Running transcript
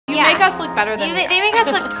us look better than they make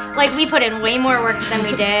us look like we put in way more work than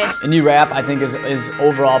we did. INDIRAP, I think, is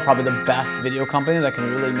overall probably the best video company that can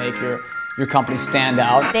really make your company stand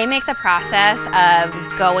out. They make the process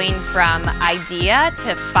of going from idea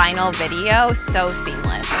to final video so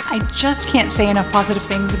seamless. I just can't say enough positive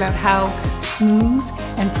things about how smooth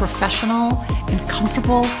and professional and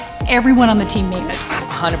comfortable everyone on the team made it.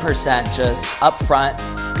 100% just upfront,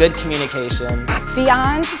 good communication.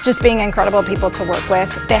 Beyond just being incredible people to work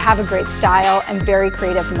with, they have a great style and very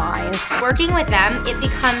creative minds. Working with them, it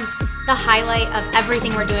becomes the highlight of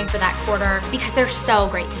everything we're doing for that quarter because they're so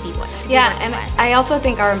great to be with. And I also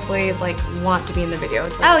think our employees want to be in the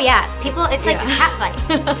videos. Oh yeah, people, it's like a cat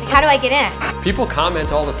fight. Like, how do I get in? People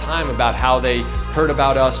comment all the time about how they heard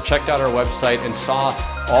about us, checked out our website, and saw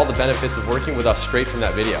all the benefits of working with us straight from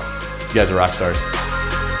that video. You guys are rock stars.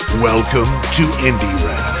 Welcome to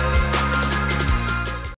INDIRAP.